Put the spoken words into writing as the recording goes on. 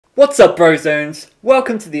What's up, Brozones?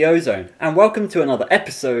 Welcome to the Ozone, and welcome to another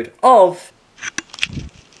episode of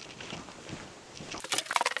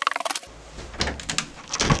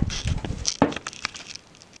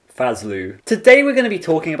Fazloo. Today we're going to be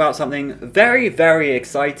talking about something very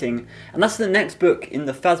exciting, and that's the next book in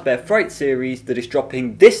the Fazbear Fright series that is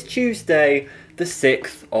dropping this Tuesday, the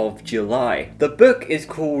 6th of July. The book is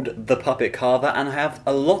called The Puppet Carver, and I have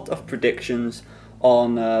a lot of predictions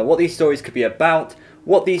on what these stories could be about,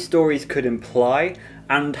 what these stories could imply,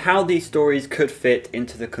 and how these stories could fit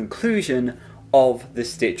into the conclusion of the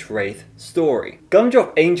Stitch Wraith story.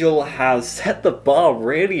 Gumdrop Angel has set the bar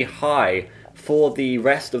really high for the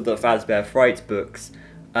rest of the Fazbear Fright books,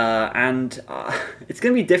 and it's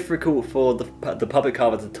going to be difficult for the Puppet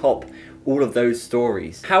Carver to top all of those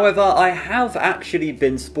stories. However, I have actually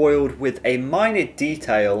been spoiled with a minor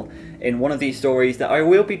detail in one of these stories that I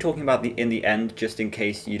will be talking about in the end, just in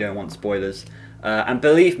case you don't want spoilers. And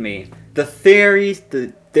believe me, the theories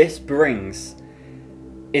that this brings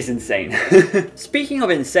is insane. Speaking of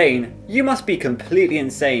insane, you must be completely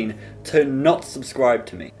insane to not subscribe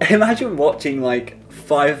to me. Imagine watching like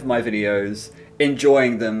 5 of my videos,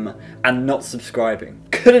 enjoying them, and not subscribing.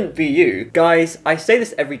 Couldn't be you. Guys, I say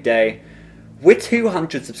this every day, we're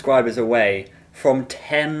 200 subscribers away from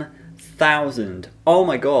 10,000. Oh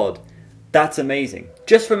my god, that's amazing.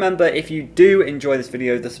 Just remember, if you do enjoy this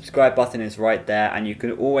video, the subscribe button is right there, and you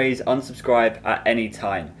can always unsubscribe at any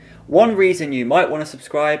time. One reason you might want to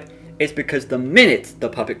subscribe is because the minute the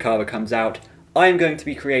Puppet Carver comes out, I am going to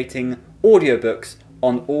be creating audiobooks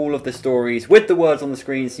on all of the stories with the words on the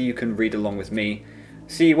screen so you can read along with me.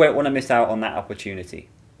 So you won't want to miss out on that opportunity.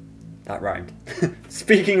 That rhymed.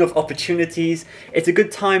 Speaking of opportunities, it's a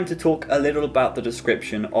good time to talk a little about the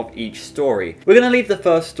description of each story. We're going to leave the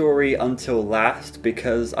first story until last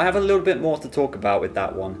because I have a little bit more to talk about with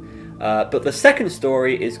that one. But the second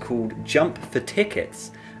story is called Jump for Tickets.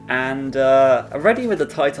 And already with the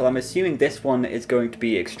title, I'm assuming this one is going to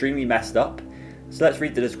be extremely messed up. So let's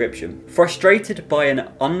read the description. Frustrated by an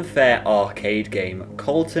unfair arcade game,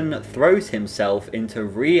 Colton throws himself into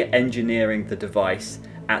re-engineering the device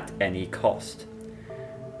at any cost.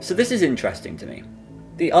 So this is interesting to me.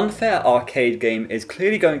 The unfair arcade game is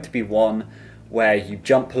clearly going to be one where you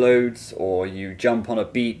jump loads, or you jump on a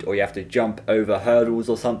beat, or you have to jump over hurdles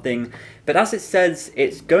or something. But as it says,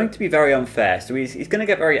 it's going to be very unfair, so he's going to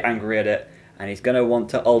get very angry at it, and he's going to want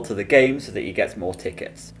to alter the game so that he gets more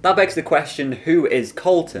tickets. That begs the question, who is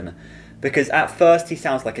Colton? Because at first he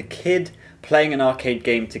sounds like a kid playing an arcade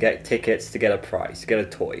game to get tickets, to get a prize, to get a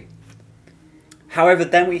toy. However,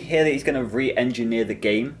 then we hear that he's going to re-engineer the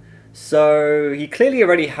game, so he clearly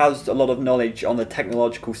already has a lot of knowledge on the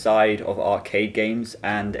technological side of arcade games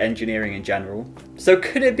and engineering in general. So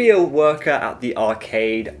could it be a worker at the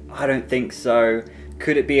arcade? I don't think so.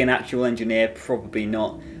 Could it be an actual engineer? Probably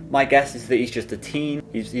not. My guess is that he's just a teen.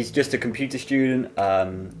 He's just a computer student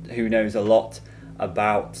who knows a lot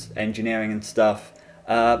about engineering and stuff.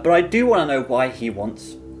 But I do want to know why he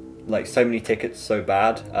wants like so many tickets so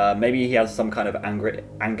bad. Maybe he has some kind of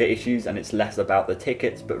anger issues, and it's less about the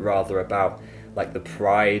tickets but rather about like the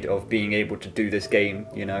pride of being able to do this game,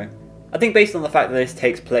 you know. I think based on the fact that this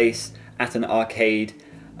takes place at an arcade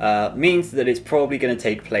means that it's probably going to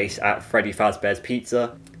take place at Freddy Fazbear's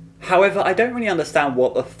Pizza. However, I don't really understand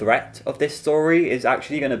what the threat of this story is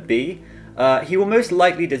actually going to be. He will most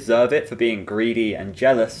likely deserve it for being greedy and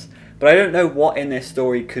jealous, but I don't know what in this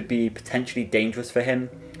story could be potentially dangerous for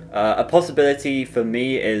him. A possibility for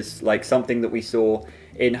me is like something that we saw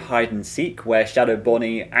in Hide and Seek, where Shadow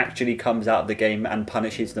Bonnie actually comes out of the game and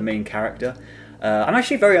punishes the main character. I'm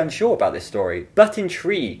actually very unsure about this story, but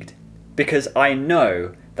intrigued, because I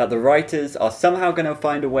know that the writers are somehow going to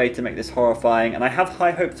find a way to make this horrifying, and I have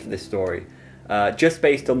high hopes for this story, just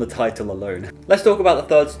based on the title alone. Let's talk about the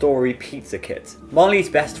third story, Pizza Kit. Marley's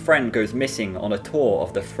best friend goes missing on a tour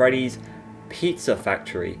of the Freddy's Pizza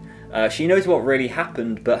Factory. She knows what really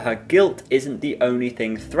happened, but her guilt isn't the only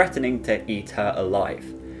thing threatening to eat her alive.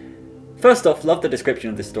 First off, love the description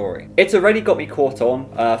of this story. It's already got me caught on.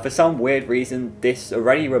 For some weird reason, this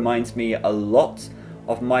already reminds me a lot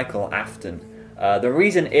of Michael Afton. The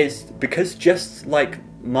reason is because just like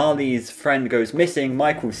Marley's friend goes missing,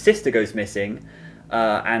 Michael's sister goes missing.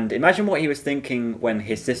 And imagine what he was thinking when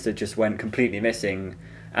his sister just went completely missing,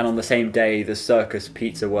 and on the same day the Circus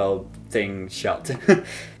Pizza World thing shut.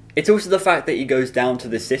 It's also the fact that he goes down to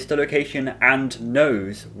the sister location and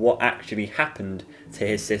knows what actually happened to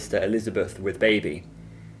his sister Elizabeth with baby.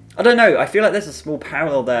 I don't know, I feel like there's a small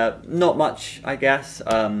parallel there. Not much, I guess.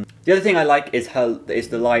 The other thing I like is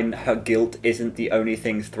the line, "Her guilt isn't the only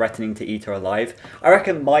thing threatening to eat her alive." I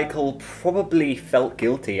reckon Michael probably felt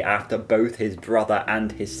guilty after both his brother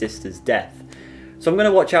and his sister's death. So I'm going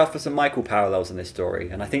to watch out for some Michael parallels in this story,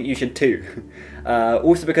 and I think you should too.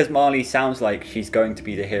 Also because Marley sounds like she's going to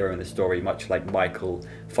be the hero in the story, much like Michael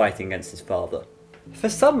fighting against his father. For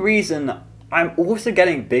some reason, I'm also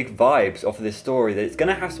getting big vibes off of this story that it's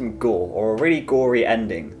going to have some gore, or a really gory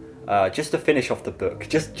ending, just to finish off the book.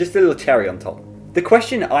 Just a little cherry on top. The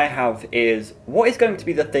question I have is, what is going to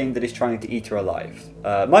be the thing that is trying to eat her alive?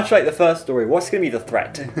 Much like the first story, what's going to be the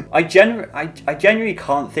threat? I genuinely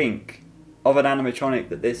can't think of an animatronic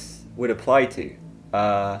that this would apply to.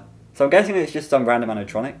 So I'm guessing it's just some random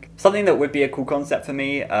animatronic. Something that would be a cool concept for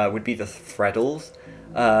me would be the Threadles.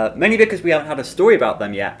 Mainly because we haven't had a story about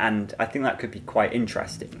them yet, and I think that could be quite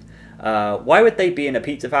interesting. Why would they be in a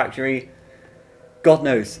pizza factory? God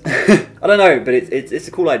knows. I don't know, but it's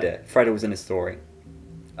a cool idea. Threadles in a story.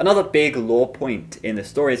 Another big lore point in the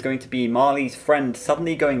story is going to be Marley's friend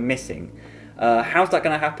suddenly going missing. How's that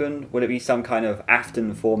going to happen? Will it be some kind of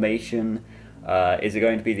Afton formation? Is it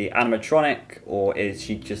going to be the animatronic, or is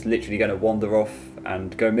she just literally going to wander off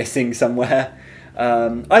and go missing somewhere?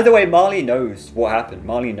 Either way, Marley knows what happened.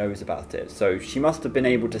 Marley knows about it, so she must have been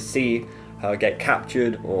able to see her get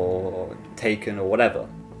captured or taken or whatever.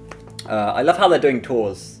 I love how they're doing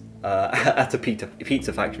tours at a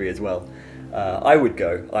pizza factory as well. I would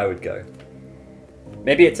go.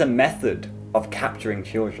 Maybe it's a method of capturing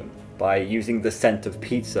children by using the scent of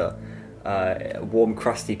pizza, warm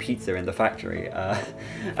crusty pizza in the factory,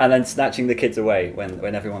 and then snatching the kids away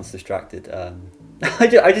when everyone's distracted. I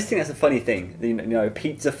just think that's a funny thing, you know,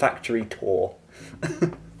 pizza factory tour.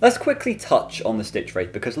 Let's quickly touch on the Stitch race,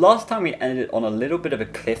 because last time we ended on a little bit of a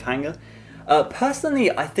cliffhanger. Personally,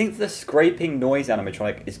 I think the scraping noise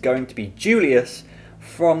animatronic is going to be Julius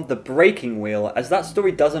from the Breaking Wheel, as that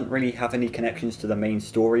story doesn't really have any connections to the main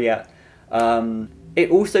story yet. It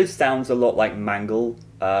also sounds a lot like Mangle,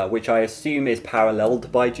 which I assume is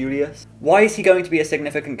paralleled by Julius. Why is he going to be a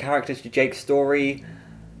significant character to Jake's story?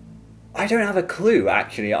 I don't have a clue,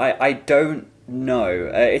 actually. I don't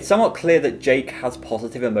know. It's somewhat clear that Jake has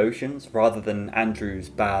positive emotions rather than Andrew's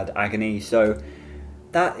bad agony, so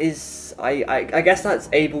that is, I guess that's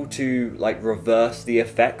able to, like, reverse the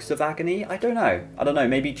effects of agony. I don't know.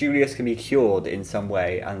 Maybe Julius can be cured in some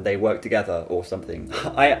way and they work together or something.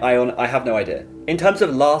 I have no idea. In terms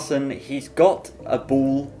of Larson, he's got a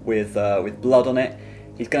ball with blood on it.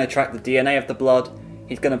 He's going to track the DNA of the blood.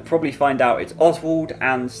 He's going to probably find out it's Oswald,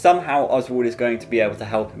 and somehow Oswald is going to be able to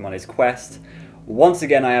help him on his quest. Once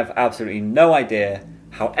again, I have absolutely no idea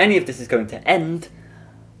how any of this is going to end,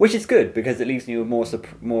 which is good, because it leaves me with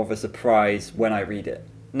more of a surprise when I read it.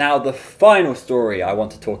 Now, the final story I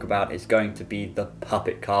want to talk about is going to be the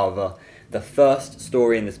Puppet Carver, the first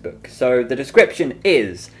story in this book. So the description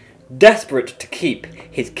is, desperate to keep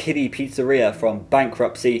his kiddie pizzeria from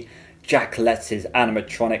bankruptcy, Jack lets his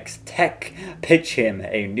animatronics tech pitch him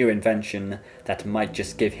a new invention that might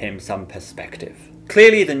just give him some perspective.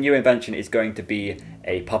 Clearly the new invention is going to be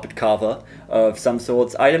a puppet carver of some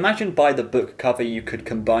sorts. I'd imagine by the book cover you could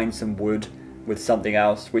combine some wood with something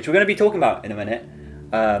else, which we're going to be talking about in a minute,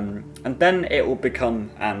 and then it will become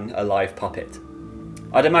an alive puppet.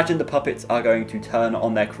 I'd imagine the puppets are going to turn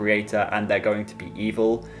on their creator and they're going to be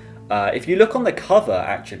evil. If you look on the cover,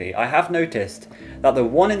 actually, I have noticed that the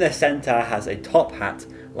one in the centre has a top hat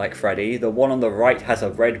like Freddy, the one on the right has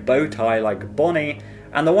a red bow tie like Bonnie,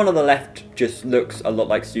 and the one on the left just looks a lot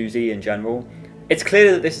like Susie in general. It's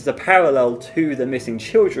clear that this is a parallel to the missing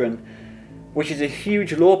children, which is a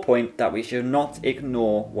huge lore point that we should not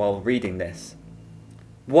ignore while reading this.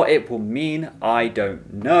 What it will mean, I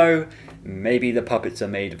don't know. Maybe the puppets are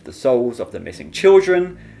made of the souls of the missing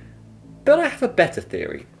children, but I have a better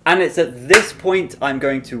theory. And it's at this point I'm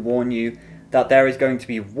going to warn you that there is going to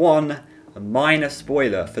be one minor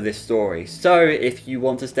spoiler for this story. So if you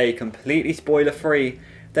want to stay completely spoiler free,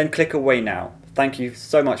 then click away now. Thank you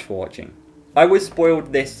so much for watching. I was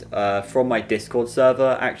spoiled this from my Discord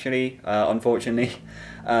server, actually, unfortunately.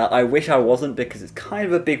 I wish I wasn't, because it's kind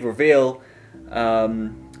of a big reveal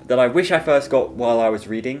that I wish I first got while I was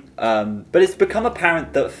reading. But it's become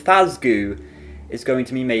apparent that Fazgoo is going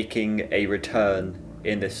to be making a return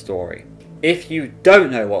in this story. If you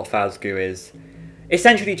don't know what Fazgoo is,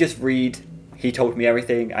 essentially just read He Told Me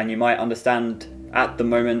Everything and you might understand. At the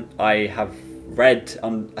moment I have read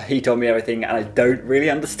He Told Me Everything and I don't really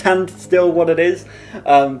understand still what it is,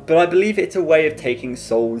 but I believe it's a way of taking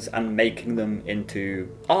souls and making them into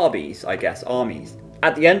armies, I guess, armies.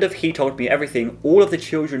 At the end of He Told Me Everything, all of the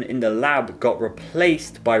children in the lab got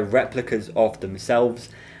replaced by replicas of themselves,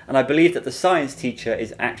 and I believe that the science teacher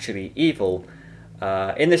is actually evil.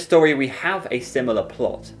 In this story we have a similar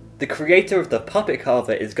plot. The creator of the Puppet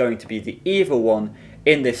Carver is going to be the evil one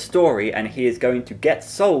in this story, and he is going to get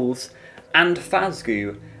souls and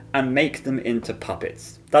Fazgoo and make them into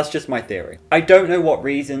puppets. That's just my theory. I don't know what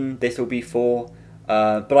reason this will be for,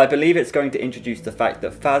 but I believe it's going to introduce the fact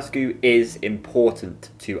that Fazgoo is important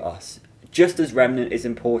to us. Just as Remnant is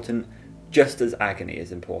important, just as Agony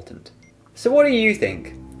is important. So what do you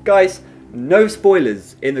think? Guys, no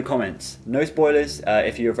spoilers in the comments. No spoilers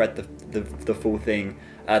if you have read the full thing.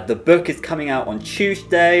 The book is coming out on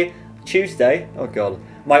Tuesday? Oh god.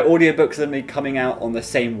 My audiobooks are going to be coming out on the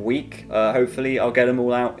same week. Hopefully I'll get them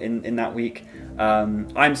all out in that week.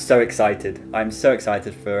 I'm so excited. I'm so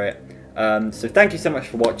excited for it. So thank you so much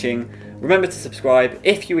for watching. Remember to subscribe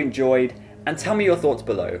if you enjoyed, and tell me your thoughts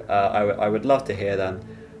below. I would love to hear them.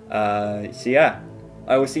 So yeah,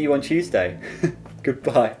 I will see you on Tuesday.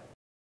 Goodbye.